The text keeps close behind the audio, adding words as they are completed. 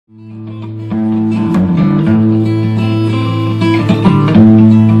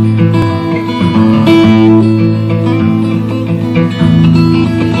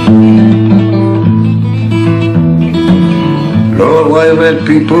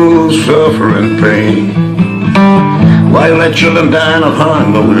people suffer in pain? Why you let children die of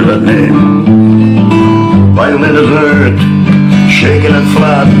hunger with that name? Why you let us earth shaking and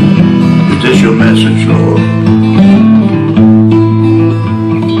flat? Is this your message, Lord?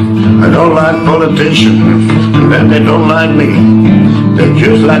 I don't like politicians, and then they don't like me. They're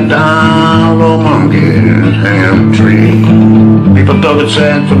just like down low monkeys hanging on a tree. People thought it's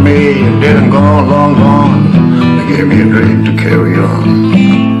sad for me, dead and gone, long gone. They gave me a drink to carry on.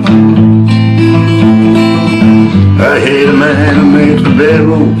 I hate a man who makes the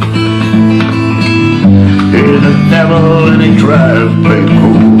bedroom. He's the devil and he tries to play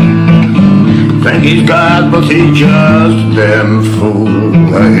cool. Think he's God, but he's just a damn fool.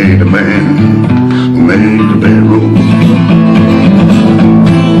 I hate a man who makes the bedroom.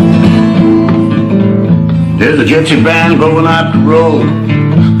 There's a gypsy band going out the road,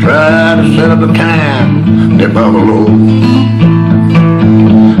 trying to set up a camp near Buffalo.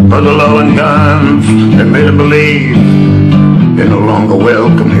 But the law and guns, they made them believe they're no longer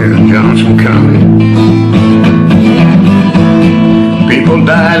welcome here in Johnson County. People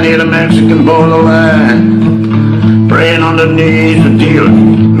die near the Mexican borderline, praying on their knees to deal,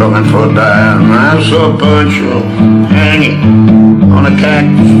 looking for a dime. I saw a Pancho hanging on a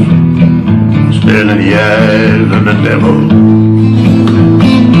cactus, staring in the eyes of the devil.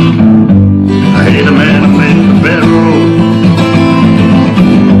 I hate a man who makes the bedroom.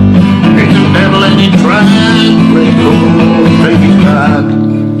 He's the devil and he tries to play cool. Think he's God,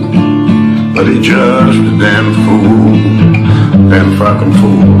 but he's just a damn fool. Damn fucking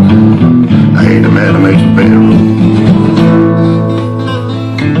fool. I hate a man who makes the bedroom.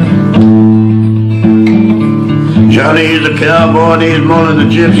 Johnny's a cowboy and he's more than the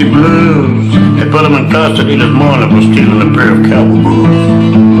gypsy blues. They put him in custody this morning for stealing a pair of cowboy boots.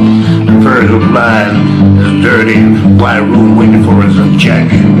 The furs was blind, his dirty white room waiting for his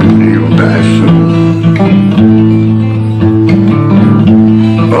injection. He'll die soon.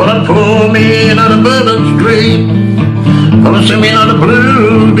 Gonna pull me another Bourbon Street. Gonna send me another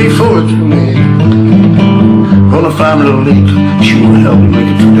blues before it's too late. Gonna find a little late, she will help me make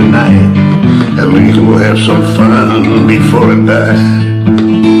it through the night. At least we'll have some fun before I die.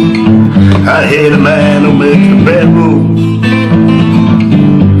 I hate a man who makes the bedroom.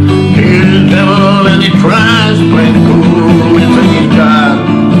 He's the devil and he tries to play the cool. He thinks he's God,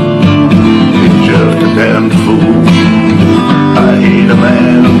 he's just a damn fool. I hate a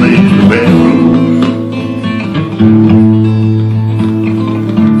man who makes the bedroom.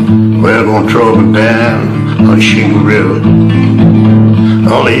 We're gonna trouble down on Shingle River.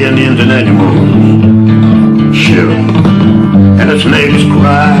 All the Indians and animals shiver, and the snakes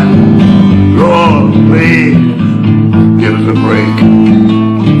cry, Lord, please give us a break.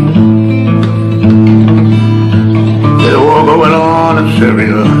 There's a war going on in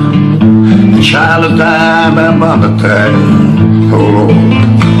Syria. The child has died by bomb attack. Oh Lord,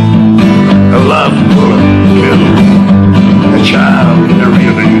 a love bullet killed a child in the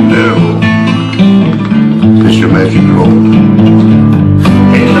real devil. It's your magic, Lord.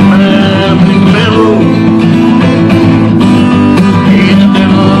 He's the man in the devil. He's the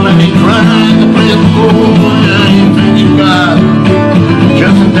devil and he tries to play the fool. He thinks he's God,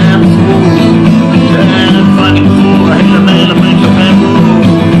 just a damn fool. Damn fucking fool. I hate a man who makes a bedroom.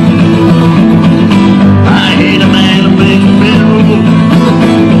 I hate a man who makes a bedroom.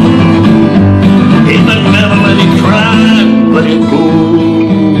 He's the devil and he tries to play the fool.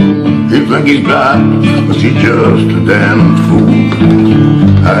 He thinks he's God, but he's just a damn fool.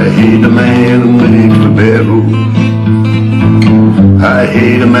 I hate a man who makes the bedroom. I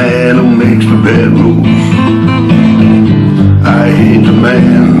hate a man who makes the bedroom. I hate the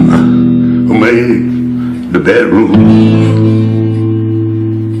man who makes the bedroom.